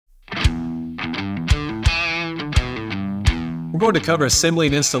We're going to cover assembly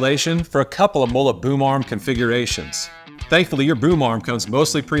and installation for a couple of Mullet boom arm configurations. Thankfully, your boom arm comes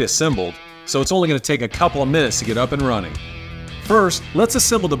mostly pre-assembled, so it's only going to take a couple of minutes to get up and running. First, let's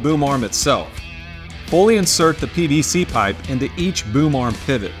assemble the boom arm itself. Fully insert the PVC pipe into each boom arm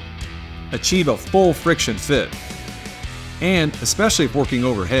pivot. Achieve a full friction fit. And, especially if working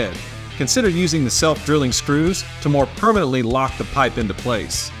overhead, consider using the self-drilling screws to more permanently lock the pipe into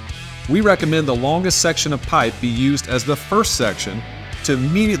place. We recommend the longest section of pipe be used as the first section to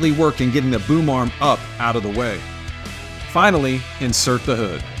immediately work in getting the boom arm up out of the way. Finally, insert the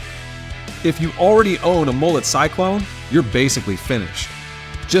hood. If you already own a Mullet Cyclone, you're basically finished.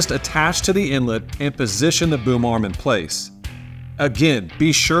 Just attach to the inlet and position the boom arm in place. Again,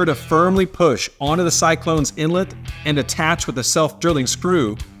 be sure to firmly push onto the Cyclone's inlet and attach with a self-drilling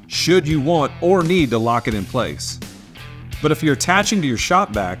screw should you want or need to lock it in place. But if you're attaching to your shop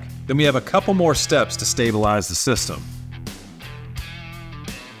vac, then we have a couple more steps to stabilize the system.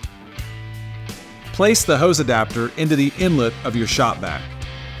 Place the hose adapter into the inlet of your shop vac.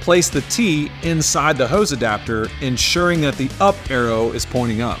 Place the T inside the hose adapter, ensuring that the up arrow is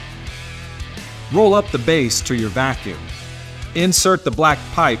pointing up. Roll up the base to your vacuum. Insert the black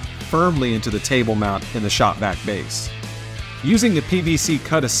pipe firmly into the table mount in the shop vac base. Using the PVC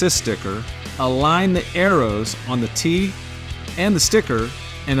cut assist sticker, align the arrows on the T and the sticker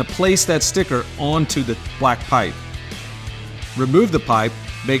and place that sticker onto the black pipe. Remove the pipe,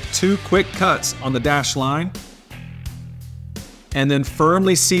 make 2 quick cuts on the dash line, and then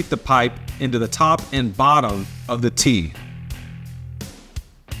firmly seat the pipe into the top and bottom of the T.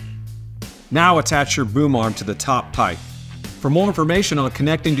 Now attach your boom arm to the top pipe. For more information on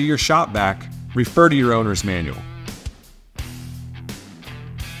connecting to your shop vac, refer to your owner's manual.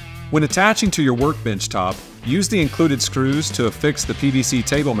 When attaching to your workbench top, use the included screws to affix the PVC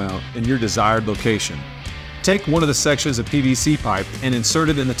table mount in your desired location. Take one of the sections of PVC pipe and insert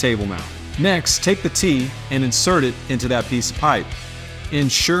it in the table mount. Next, take the T and insert it into that piece of pipe.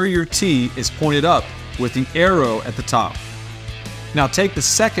 Ensure your T is pointed up with the arrow at the top. Now take the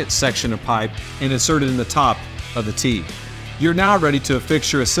second section of pipe and insert it in the top of the T. You're now ready to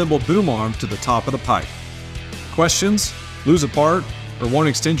affix your assembled boom arm to the top of the pipe. Questions? Lose a part? Or want to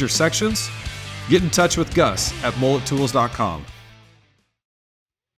extend your sections? Get in touch with Gus at mullettools.com.